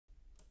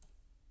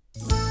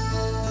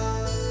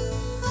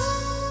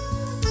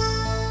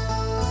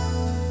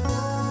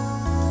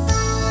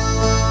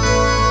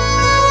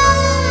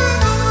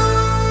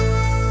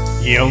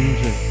He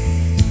owns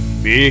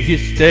a big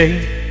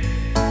estate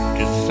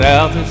just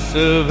south of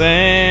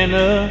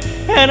Savannah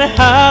and a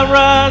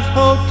high-rise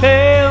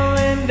hotel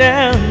in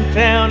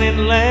downtown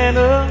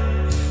Atlanta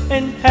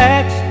and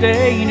packed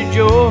state of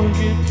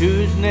Georgia to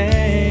his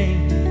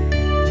name.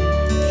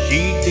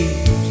 She'd be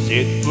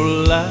set for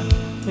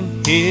life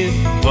in his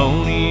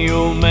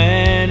colonial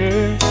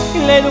manner. He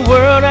lay the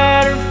world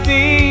at her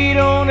feet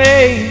on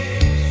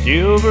a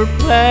silver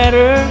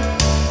platter,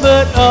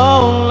 but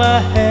all I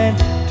had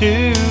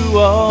to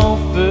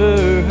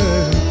offer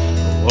her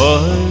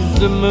was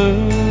the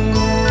moon.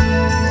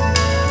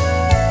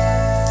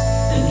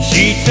 And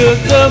she took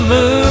the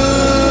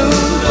moon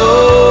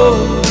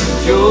over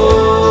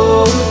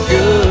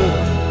Georgia.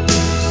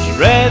 She'd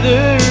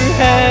rather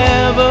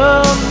have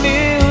a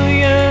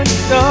million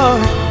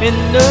stars in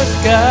the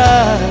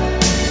sky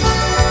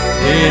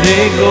than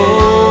a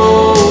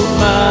gold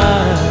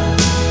mine.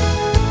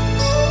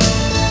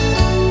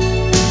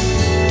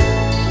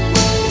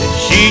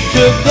 She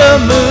took the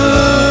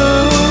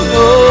moon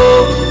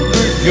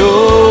over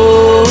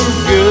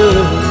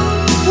Georgia.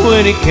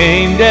 When it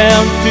came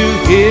down to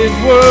his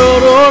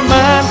world or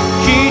mine,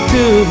 she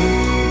took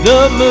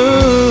the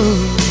moon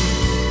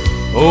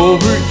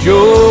over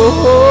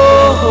Georgia.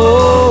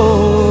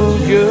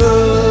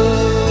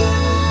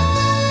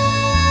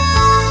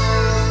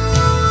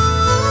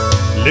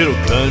 Little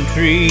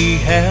country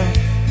house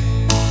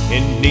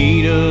in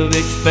need of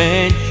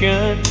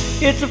expansion.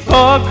 It's a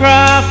far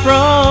cry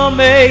from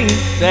a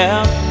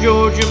South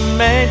Georgia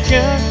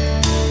mansion,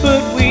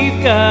 but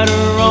we've got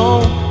our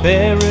own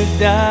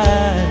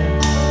paradise.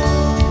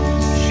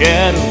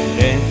 Shadow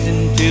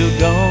dancing till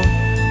dawn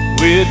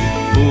with the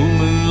full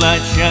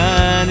moonlight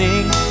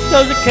shining.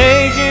 Those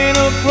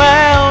occasional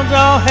clouds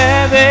all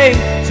have a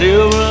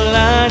silver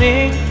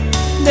lining.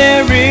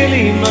 There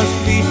really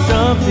must be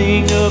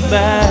something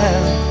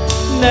about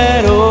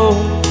that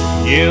old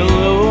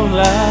yellow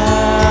light.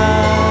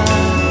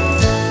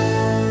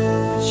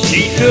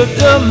 She took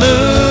the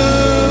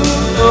moon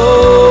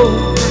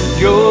over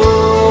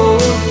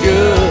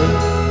Georgia.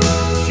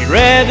 She'd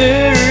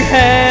rather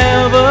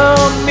have a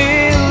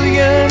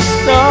million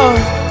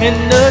stars in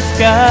the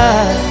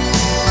sky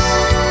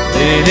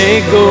than a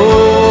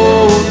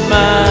gold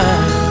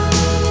mine.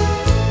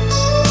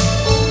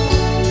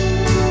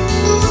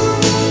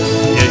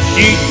 Yeah,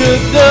 she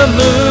took the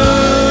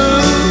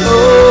moon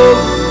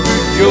over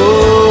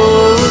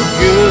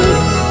Georgia.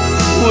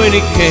 When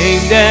it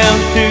came down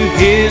to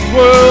his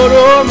world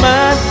or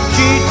mine,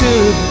 she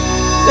took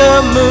the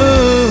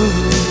moon